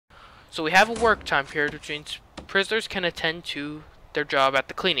So we have a work time period, which means prisoners can attend to their job at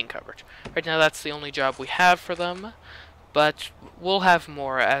the cleaning cupboard. Right now that's the only job we have for them, but we'll have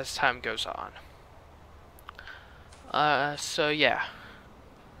more as time goes on. So yeah,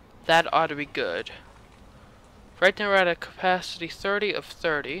 that ought to be good. Right now we're at a capacity 30 of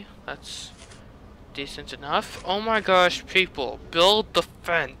 30. That's decent enough. Oh my gosh, people, build the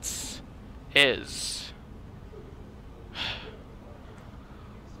fence is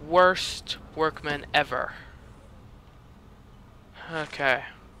worst workman ever. Okay.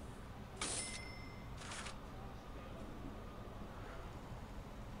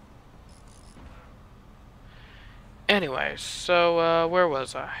 Anyways, so where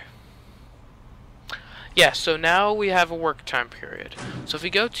was I? Yeah, so now we have a work time period. So if we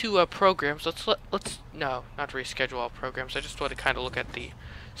go to programs, let's no, not reschedule all programs. I just want to kind of look at the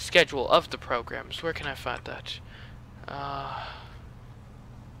schedule of the programs. Where can I find that?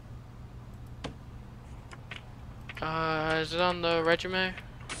 Is it on the regimen?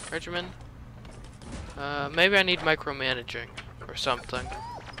 Maybe I need micromanaging or something.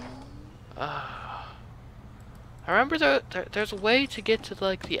 I remember there's a way to get to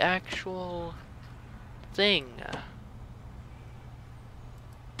like the actual thing.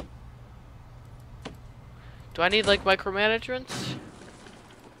 Do I need like micromanagement?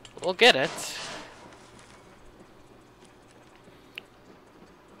 We'll get it.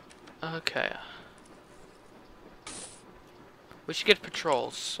 Okay. We should get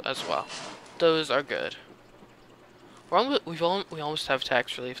patrols as well. Those are good. We almost have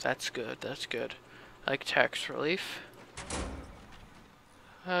tax relief. That's good. That's good. I like tax relief.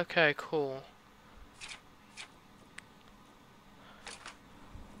 Okay, cool.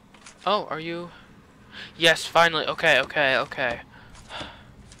 Oh, are you? Yes, finally. Okay.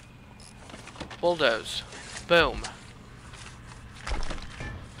 Bulldoze. Boom.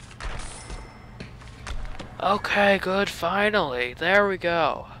 Okay, good. Finally. There we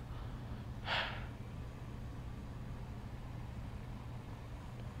go.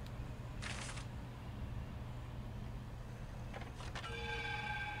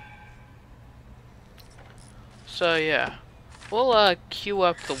 So, yeah. We'll, queue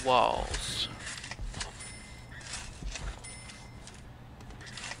up the walls.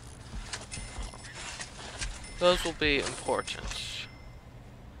 Those will be important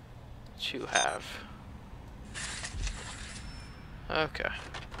to have. Okay.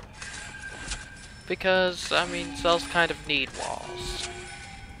 Because, I mean, cells kind of need walls.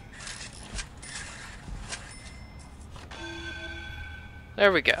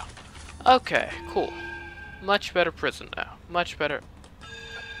 There we go. Okay, cool. Much better prison now. Much better.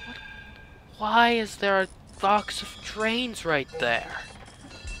 What? Why is there a box of drains right there?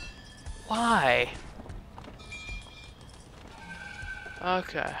 Why?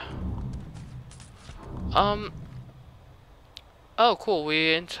 Okay. Oh, cool.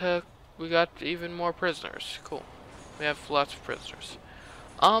 We got even more prisoners. Cool. We have lots of prisoners.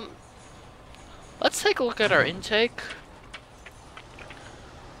 Let's take a look at our intake.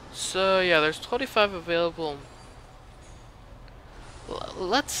 So yeah, there's 25 available.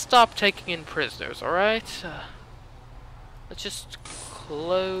 Let's stop taking in prisoners, alright? Let's just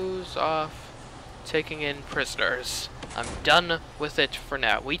close off taking in prisoners. I'm done with it for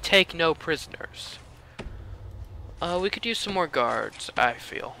now. We take no prisoners. We could use some more guards, I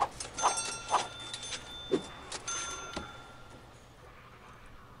feel.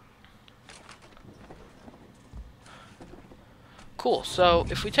 Cool, so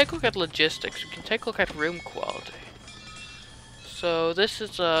if we take a look at logistics, we can take a look at room quality. So this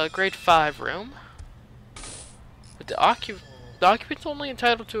is a grade 5 room. But the occupant's only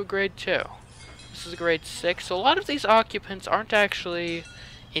entitled to a grade 2. This is a grade 6, so a lot of these occupants aren't actually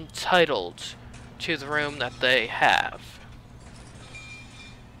entitled to the room that they have.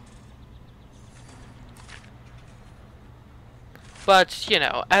 But, you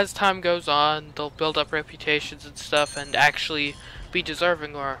know, as time goes on, they'll build up reputations and stuff and actually be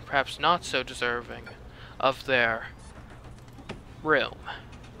deserving, or perhaps not so deserving, of their room.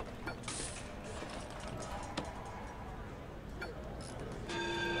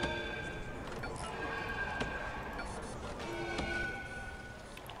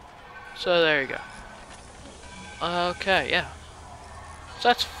 So there you go. Okay, yeah. So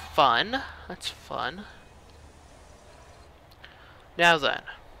that's fun. That's fun. Now then.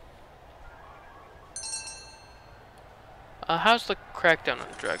 How's the crackdown on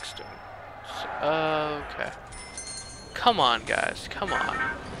drugs doing? Okay. Come on, guys. Come on.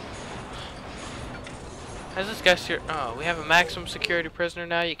 Has this guy here? Oh, we have a maximum security prisoner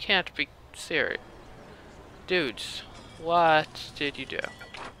now? You can't be serious. Dudes, what did you do?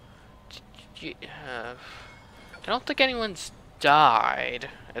 I don't think anyone's died,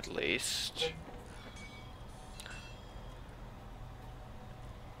 at least.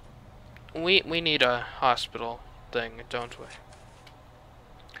 We need a hospital thing, don't we?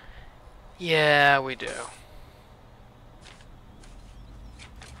 Yeah, we do.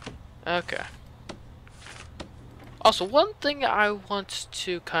 Okay. Also, one thing I want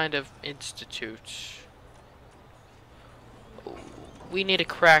to kind of institute. We need to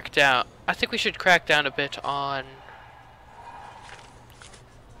crack down. I think we should crack down a bit on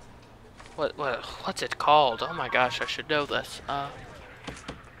what's it called? Oh my gosh, I should know this.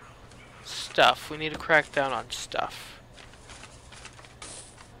 Stuff. We need to crack down on stuff.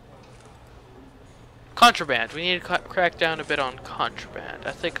 Contraband. We need to crack down a bit on contraband.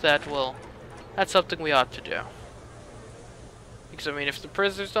 I think that's something we ought to do. Because I mean, if the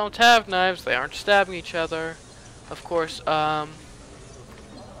prisoners don't have knives, they aren't stabbing each other. Of course, phone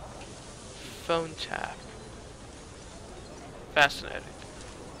tap. Fascinating.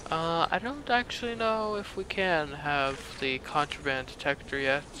 I don't actually know if we can have the contraband detector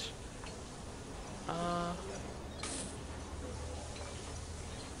yet.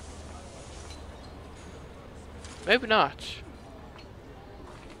 Maybe not.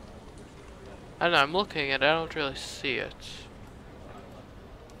 I don't know, I'm looking at it, I don't really see it.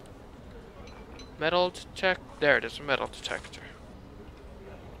 Metal detect, there it is, a metal detector.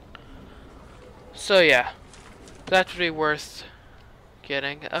 So yeah, that would be worth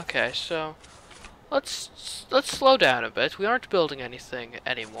getting. Okay, so let's slow down a bit. We aren't building anything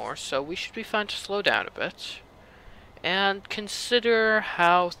anymore, so we should be fine to slow down a bit and consider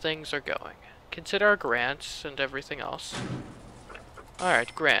how things are going. Consider our grants and everything else.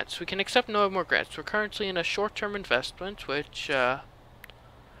 Alright, grants. We can accept no more grants. We're currently in a short-term investment, which, yeah.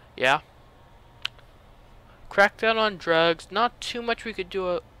 Crackdown on drugs. Not too much we could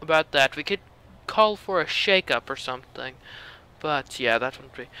do about that. We could call for a shake-up or something. But, yeah, that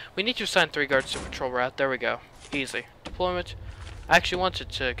wouldn't be... We need to assign 3 guards to patrol route. There we go. Easy. Deployment. I actually wanted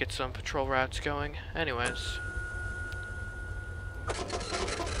to get some patrol routes going. Anyways.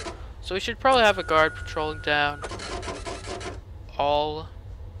 So we should probably have a guard patrolling down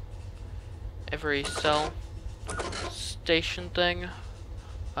every cell station thing.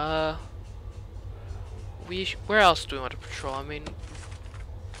 Where else do we want to patrol? I mean,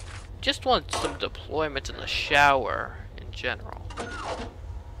 just want some deployment in the shower in general.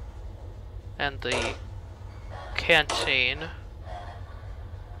 And the canteen.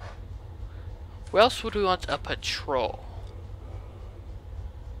 Where else would we want a patrol?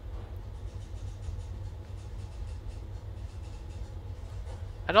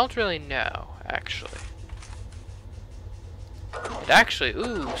 I don't really know, actually.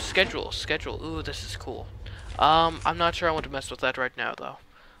 Ooh, schedule. Ooh, this is cool. I'm not sure I want to mess with that right now, though.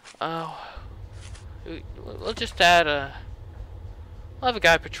 We'll just add we'll have a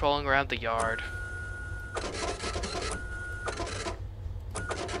guy patrolling around the yard.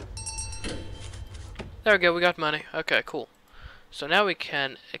 There we go, we got money. Okay, cool. So now we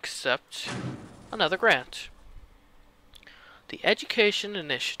can accept another grant. The Education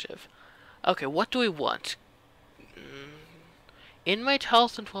Initiative. Okay, what do we want? Inmate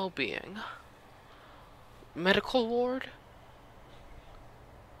health and well-being. Medical ward.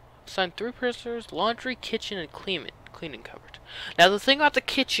 Assign 3 prisoners. Laundry, kitchen, and cleaning cupboard. Now the thing about the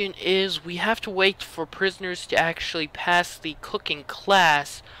kitchen is we have to wait for prisoners to actually pass the cooking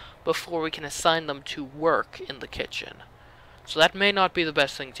class before we can assign them to work in the kitchen. So that may not be the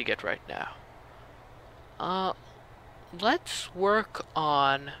best thing to get right now. Let's work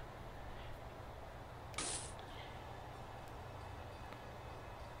on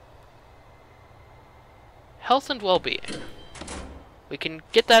health and well-being. We can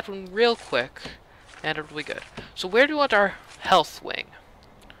get that one real quick, and it'll be good. So where do we want our health wing?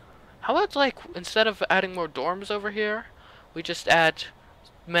 How about, like, instead of adding more dorms over here, we just add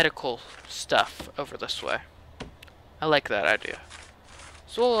medical stuff over this way. I like that idea.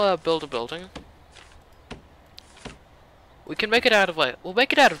 So we'll build a building. We can make it out of, like, we'll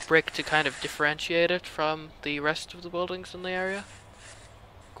make it out of brick to kind of differentiate it from the rest of the buildings in the area.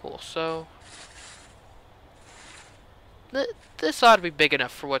 Cool, so this ought to be big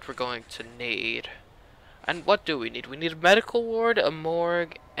enough for what we're going to need. And what do we need? We need a medical ward, a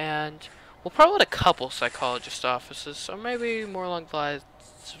morgue, and we'll probably want a couple psychologist offices, so maybe more along the lines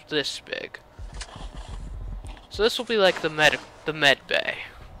this big. So this will be like the med bay,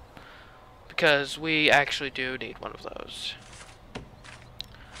 because we actually do need one of those.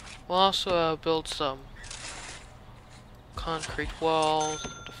 We'll also build some concrete walls,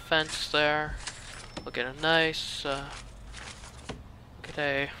 defense there. We'll get a nice, get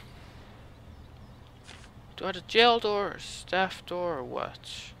a Do I want a jail door or staff door or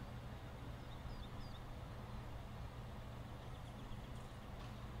what?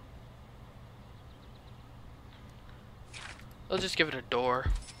 I'll just give it a door.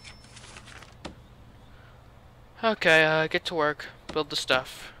 Okay, get to work. Build the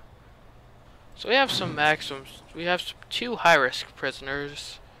stuff. So we have some maximums. We have some 2 high-risk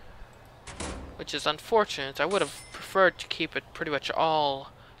prisoners, which is unfortunate. I would have preferred to keep it pretty much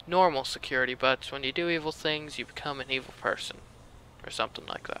all normal security, but when you do evil things, you become an evil person, or something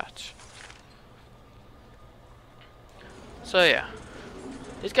like that. So yeah,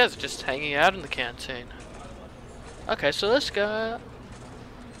 these guys are just hanging out in the canteen. Okay, so these guys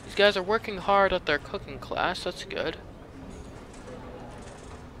are working hard at their cooking class. That's good.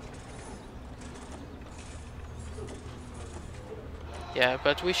 Yeah,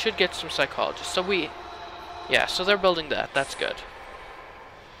 but we should get some psychologists. So they're building that. That's good.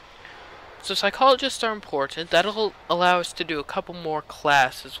 So psychologists are important. That'll allow us to do a couple more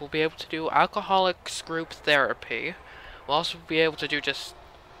classes. We'll be able to do alcoholics group therapy. We'll also be able to do just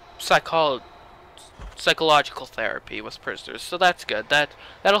psychological therapy with prisoners. So that's good.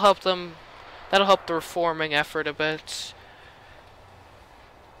 That'll help them. That'll help the reforming effort a bit,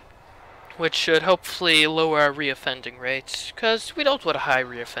 which should hopefully lower our reoffending rate, because we don't want a high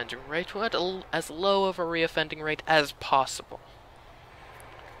reoffending rate. We want as low of a reoffending rate as possible.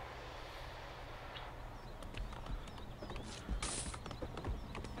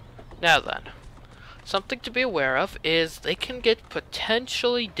 Now then, something to be aware of is they can get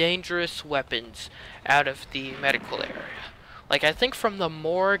potentially dangerous weapons out of the medical area. Like, I think from the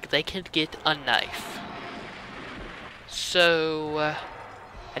morgue, they can get a knife. So,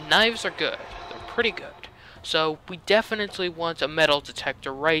 and knives are good. They're pretty good. So, we definitely want a metal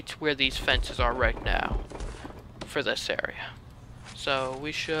detector right where these fences are right now for this area. So,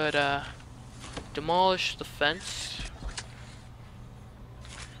 we should demolish the fence.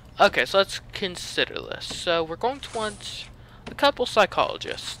 Okay, so let's consider this. So, we're going to want a couple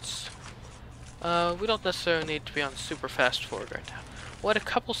psychologists. We don't necessarily need to be on super fast forward right now. What, a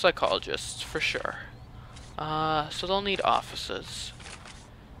couple psychologists, for sure. So they'll need offices.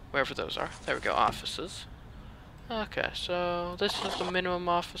 Wherever those are. There we go, offices. Okay, so this is the minimum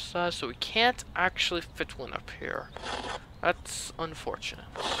office size, so we can't actually fit one up here. That's unfortunate.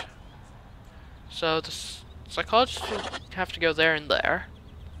 So the psychologists will have to go there and there.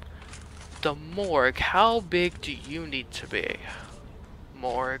 The morgue, how big do you need to be?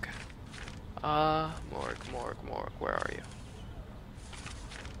 Morgue. Morgue, where are you?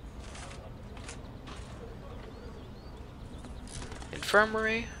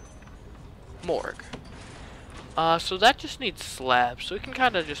 Infirmary. Morgue. So that just needs slabs, so we can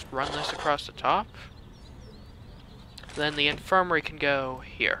kind of just run this across the top. Then the infirmary can go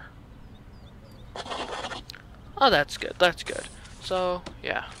here. Oh, that's good, that's good. So,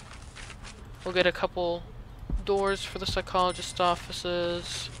 yeah. We'll get a couple doors for the psychologist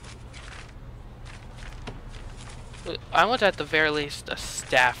offices. I want at the very least a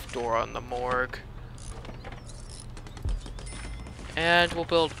staff door on the morgue. And we'll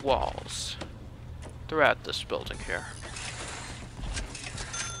build walls throughout this building here.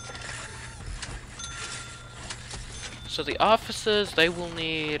 So the offices, they will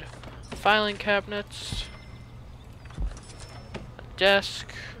need filing cabinets, a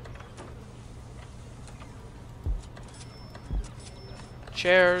desk,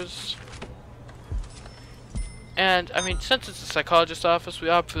 chairs, and, I mean, since it's a psychologist's office, we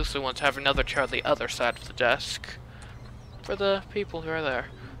obviously want to have another chair on the other side of the desk for the people who are there.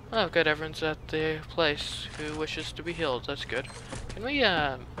 Oh, good, everyone's at the place who wishes to be healed. That's good. Can we,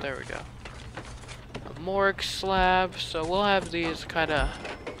 there we go. A morgue slab, so we'll have these kind of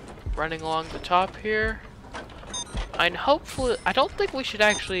running along the top here. And hopefully, I don't think we should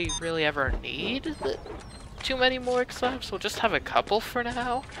actually really ever need too many morgue slabs. We'll just have a couple for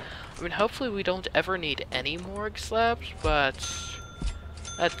now. I mean, hopefully we don't ever need any morgue slabs, but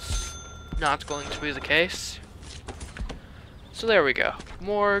that's not going to be the case. So there we go.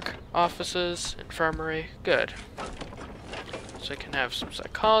 Morgue, offices, infirmary, good. So I can have some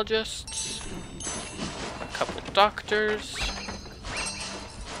psychologists, a couple doctors,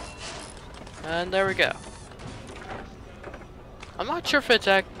 and there we go. I'm not sure if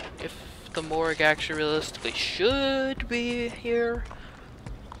the morgue actually realistically should be here,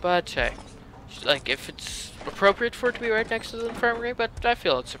 but hey, like, if it's appropriate for it to be right next to the infirmary, but I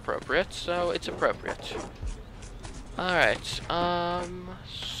feel it's appropriate, so it's appropriate. Alright,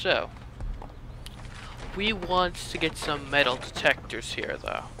 so we want to get some metal detectors here,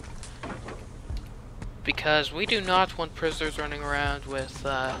 though. because we do not want prisoners running around with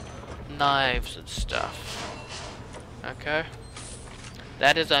knives and stuff. Okay?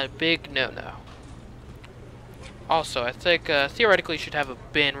 That is a big no-no. Also, I think theoretically you should have a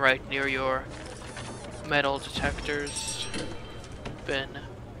bin right near your metal detectors. Bin.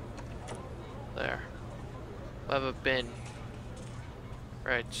 There. We'll have a bin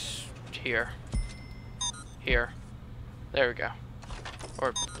right here. Here. There we go.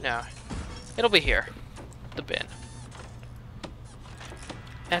 Or, no. It'll be here. The bin.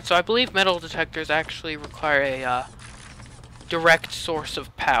 And so I believe metal detectors actually require a direct source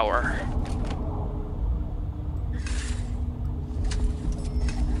of power.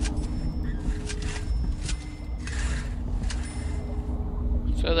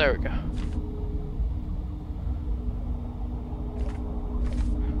 So there we go.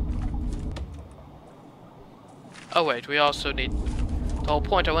 Oh wait, we also need the whole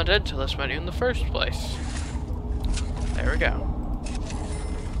point I went into this menu in the first place. There we go.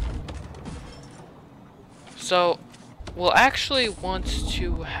 So, we'll actually want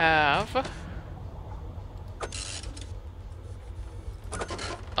to have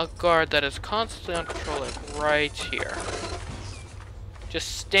a guard that is constantly on patrol, like right here.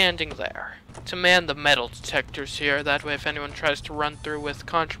 Just standing there to man the metal detectors here. That way if anyone tries to run through with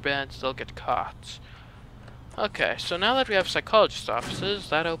contraband, they'll get caught. Okay, so now that we have psychologist offices,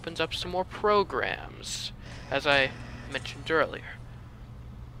 that opens up some more programs, as I mentioned earlier.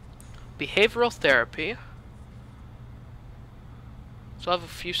 Behavioral therapy. So I'll have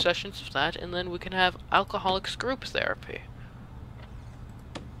a few sessions of that, and then we can have alcoholics group therapy.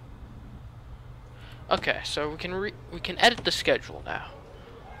 Okay, so we can edit the schedule now.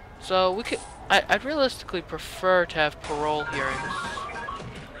 So we could. I'd realistically prefer to have parole hearings.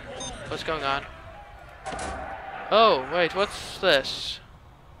 What's going on? Oh wait, what's this?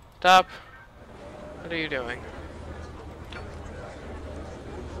 Stop! What are you doing?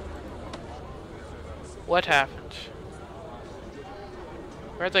 What happened?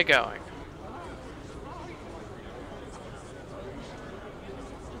 Where are they going?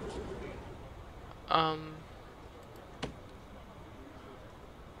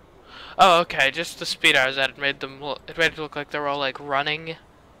 Oh, okay. Just the speed I was at, it made it look like they were all like running,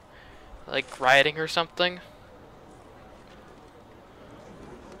 like rioting or something.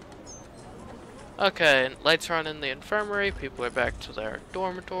 Okay, lights are on in the infirmary. People are back to their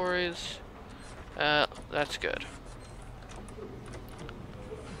dormitories. That's good.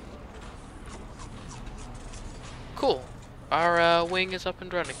 Cool. Our wing is up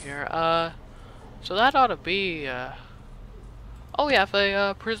and running here. So that ought to be. Oh, we have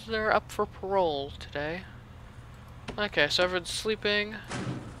a prisoner up for parole today. Okay, so everyone's sleeping.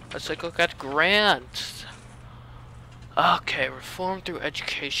 Let's take a look at Grant. Okay, Reform Through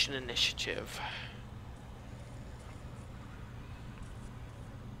Education Initiative.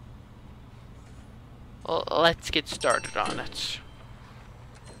 Well, let's get started on it.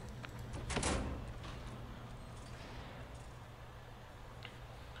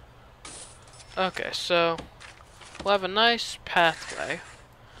 Okay, so we'll have a nice pathway.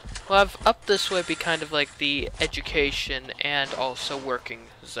 We'll have up this way be kind of like the education and also working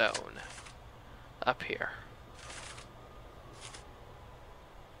zone up here.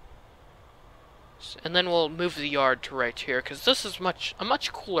 And then we'll move the yard to right here, because this is a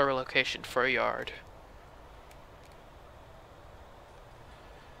much cooler location for a yard.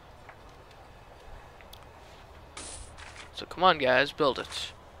 So come on guys, build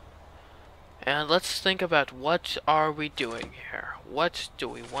it. And let's think about what are we doing here? What do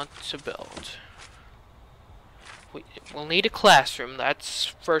we want to build? We'll need a classroom, that's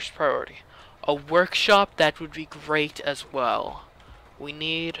first priority. A workshop, that would be great as well.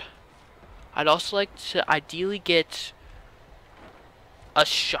 I'd also like to ideally get a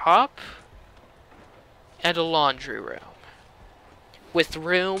shop and a laundry room. With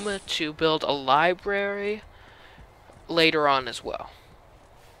room to build a library later on as well.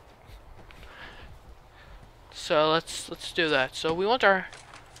 So let's do that. So we want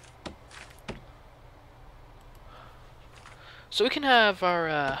so we can have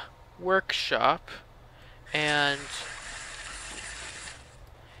our workshop and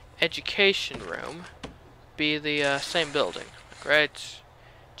education room be the same building, right? It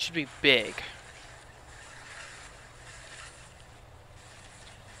should be big.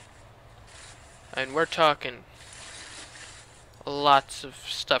 And we're talking lots of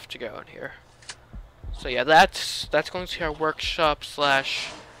stuff to go in here. So yeah, that's going to be our workshop slash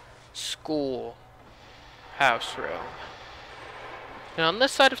school house room. And on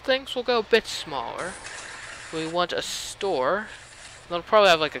this side of things, we'll go a bit smaller. We want a store. They'll probably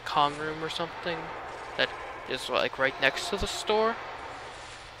have like a comm room or something. that is like right next to the store.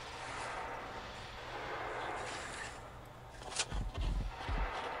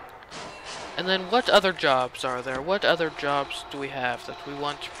 And then what other jobs are there? What other jobs do we have that we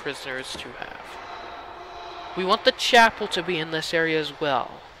want prisoners to have? We want the chapel to be in this area as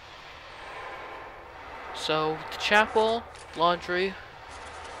well. So, the chapel, laundry,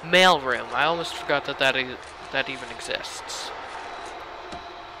 mailroom. I almost forgot that even exists.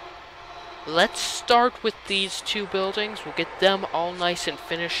 Let's start with these two buildings. We'll get them all nice and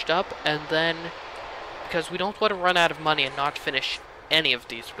finished up, and then, because we don't want to run out of money and not finish any of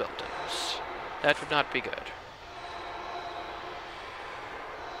these buildings. That would not be good.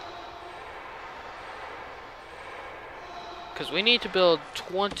 Because we need to build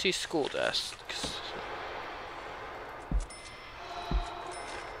 20 school desks.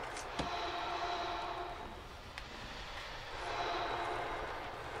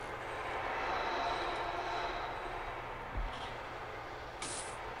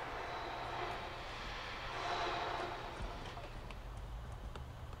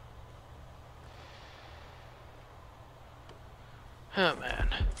 Oh man.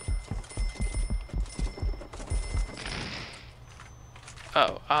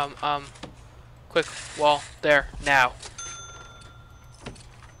 Oh, quick wall there now.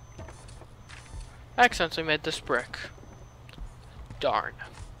 I accidentally made this brick. Darn.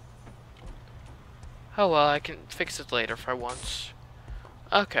 Oh well, I can fix it later if I want.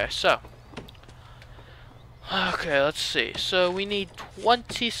 Okay, so. Okay, let's see. So we need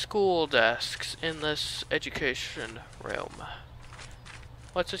 20 school desks in this education room.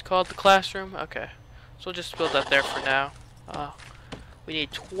 What's it called? The classroom? Okay. So we'll just build that there for now. We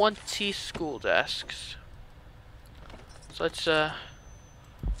need 20 school desks. So let's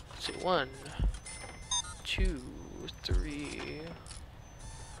see. 1, 2, 3,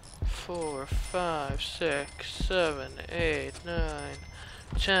 4, 5, 6, 7, 8, 9,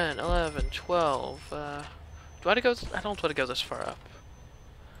 10, 11, 12. Do I want to go? I don't want to go this far up.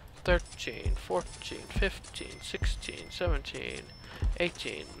 13, 14, 15, 16, 17,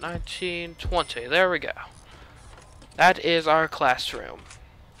 18, 19, 20. There we go. That is our classroom.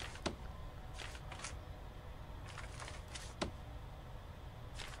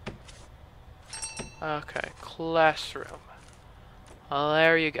 Okay, classroom. Well,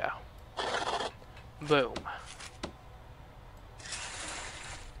 there you go. Boom.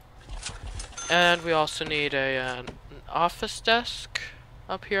 And we also need an office desk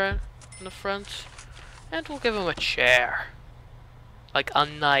up here in the front. And we'll give him a chair. Like a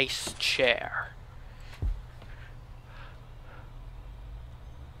nice chair.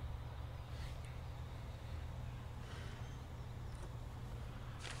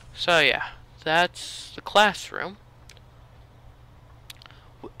 So yeah, that's the classroom.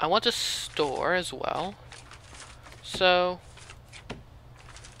 I want a store as well. So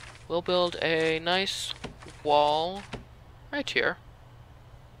we'll build a nice wall right here.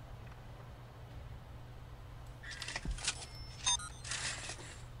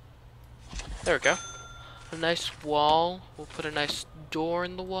 There we go. A nice wall. We'll put a nice door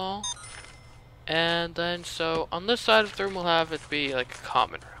in the wall. And then, so, on this side of the room, we'll have it be like a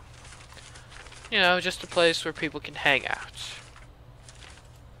common room. You know, just a place where people can hang out.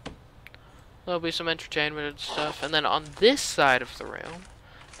 There'll be some entertainment and stuff. And then on this side of the room,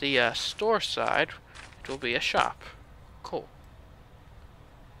 the store side, it will be a shop. Cool.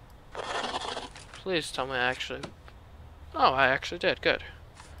 Please tell me I actually... Oh, I actually did. Good.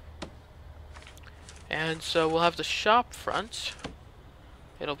 And so we'll have the shop front.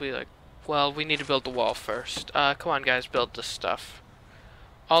 It'll be like, well, we need to build the wall first. Come on, guys, build this stuff.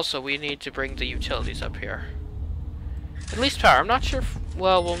 Also, we need to bring the utilities up here. At least power. I'm not sure if,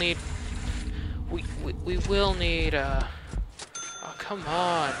 well, we'll need... We will need, Oh, come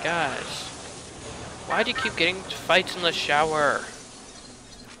on, guys. Why do you keep getting into fights in the shower?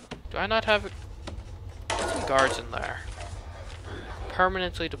 Do I not have... some guards in there.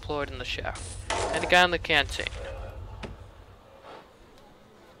 Permanently deployed in the shower. And a guy in the canteen.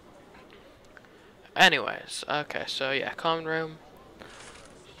 Anyways, okay, so yeah, common room,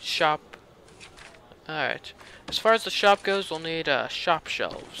 shop. Alright, as far as the shop goes, we'll need shop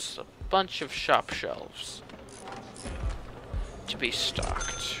shelves. A bunch of shop shelves to be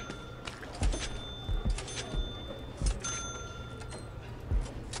stocked.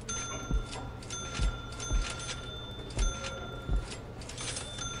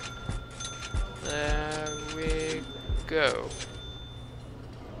 There we go.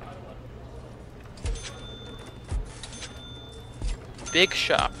 Big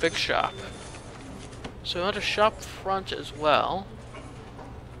shop, big shop. So we want a shop front as well.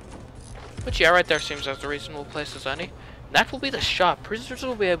 Which, yeah, right there seems as a reasonable place as any. And that will be the shop. Prisoners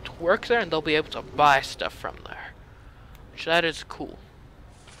will be able to work there, and they'll be able to buy stuff from there. Which, that is cool.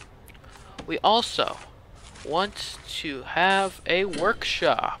 We also want to have a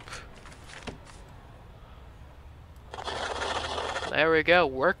workshop. There we go,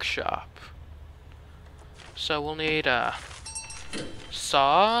 workshop. So we'll need a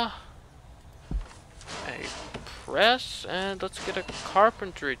saw, a press, and let's get a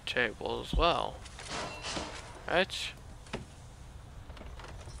carpentry table as well. Right?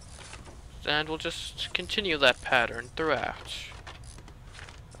 And we'll just continue that pattern throughout.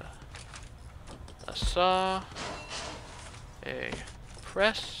 A saw, a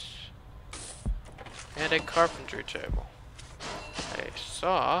press, and a carpentry table. A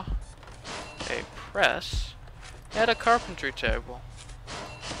saw, a press, and a carpentry table.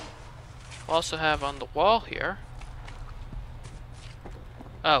 We'll also have on the wall here.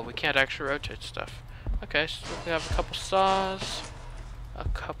 Oh, we can't actually rotate stuff. Okay, so we have a couple saws, a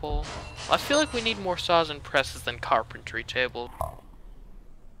couple... I feel like we need more saws and presses than carpentry table.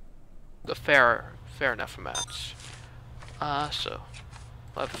 A fair enough amounts. So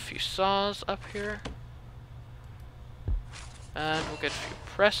we'll have a few saws up here, and we'll get a few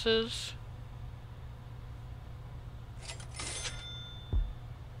presses.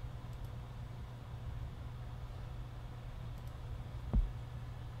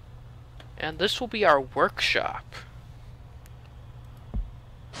 And this will be our workshop.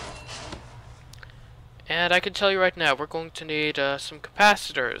 And I can tell you right now, we're going to need some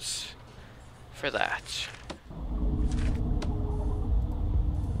capacitors for that.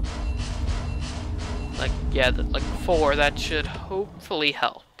 Like, yeah, like 4, that should hopefully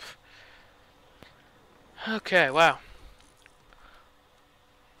help. Okay, wow.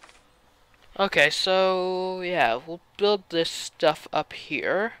 Okay, so, yeah, we'll build this stuff up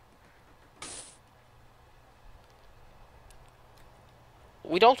here.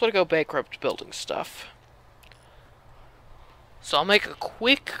 We don't want to go bankrupt building stuff. So I'll make a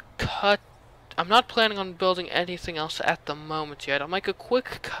quick cut. I'm not planning on building anything else at the moment yet. I'll make a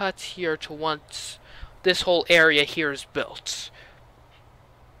quick cut here to once this whole area here is built.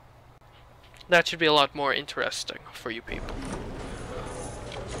 That should be a lot more interesting for you people.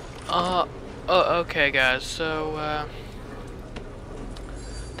 Okay guys, so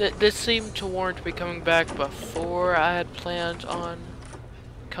this seemed to warrant me coming back before I had planned on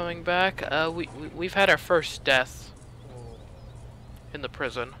coming back. We've had our first death in the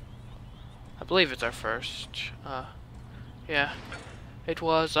prison. I believe it's our first. Yeah. It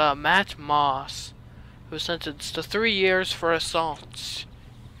was Matt Moss, who was sentenced to 3 years for assault.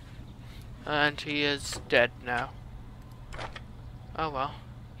 And he is dead now. Oh well.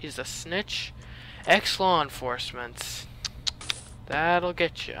 He's a snitch. Ex-law enforcement. That'll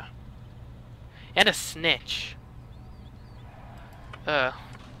get you. And a snitch. No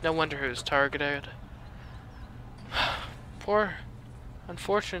wonder he was targeted. Poor.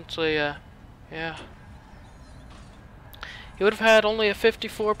 Unfortunately, yeah. He would have had only a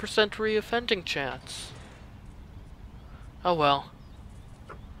 54% reoffending chance. Oh well.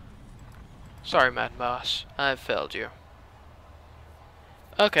 Sorry, Mad Boss. I've failed you.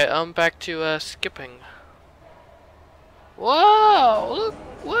 Okay, back to, skipping. Whoa! Look,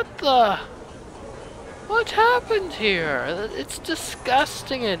 what the... What happened here? It's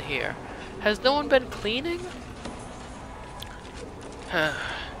disgusting in here. Has no one been cleaning?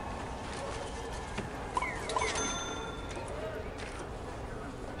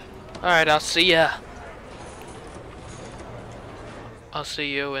 Alright, I'll see ya. I'll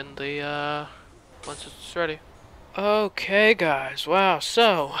see you in the, once it's ready. Okay, guys, wow,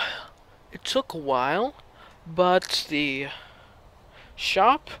 so, it took a while, but the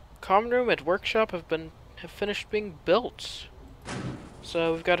shop, common room, and workshop have finished being built.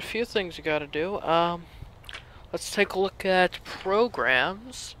 So, we've got a few things we gotta do. Let's take a look at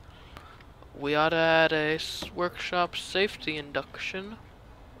programs. We ought to add a workshop safety induction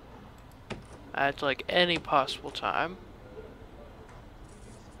at, like, any possible time.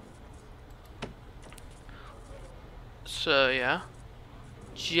 So, yeah.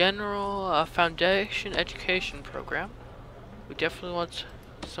 General foundation education program. We definitely want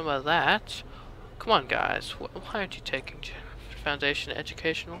some of that. Come on, guys. Why aren't you taking foundation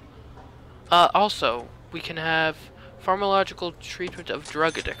educational? Also, we can have pharmacological treatment of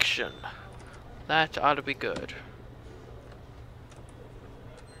drug addiction. That ought to be good.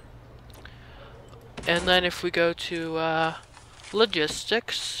 And then if we go to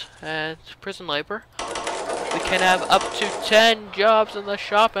logistics and prison labor, we can have up to 10 jobs in the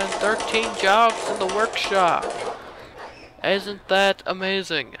shop and 13 jobs in the workshop. Isn't that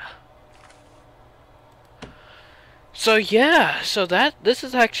amazing? So yeah, so this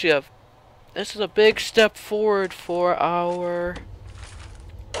is actually a big step forward for our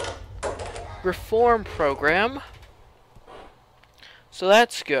reform program. So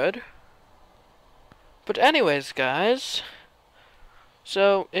that's good. But anyways, guys,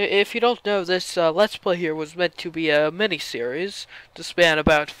 so if you don't know, this Let's Play here was meant to be a mini-series to span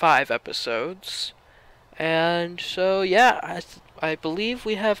about 5 episodes. And so yeah, I believe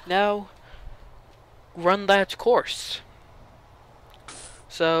we have now run that course.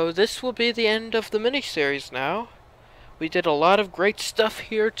 So this will be the end of the mini-series now. We did a lot of great stuff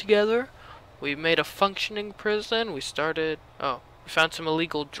here together. We made a functioning prison. We found some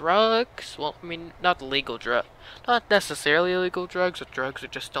illegal drugs. Well, I mean, not necessarily illegal drugs, but drugs we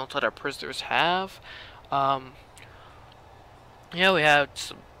just don't let our prisoners have. Yeah, we had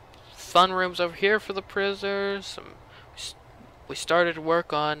some fun rooms over here for the prisoners. We started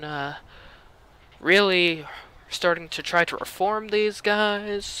work on really starting to try to reform these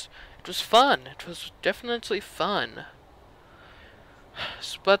guys. It was fun. It was definitely fun.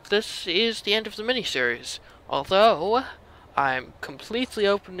 But this is the end of the miniseries. Although I'm completely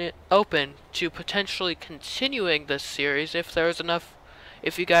open to potentially continuing this series if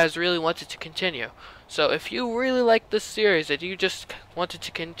you guys really wanted to continue. So if you really like this series and you just wanted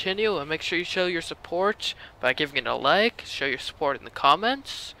to continue, make sure you show your support by giving it a like, show your support in the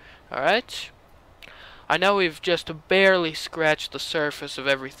comments. Alright? I know we've just barely scratched the surface of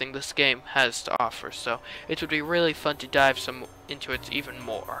everything this game has to offer, so it would be really fun to dive into it even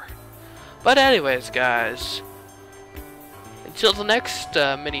more. But anyways, guys, until the next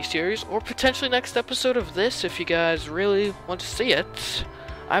mini-series, or potentially next episode of this, if you guys really want to see it,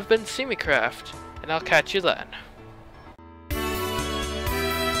 I've been SeeMeCraft, and I'll catch you then.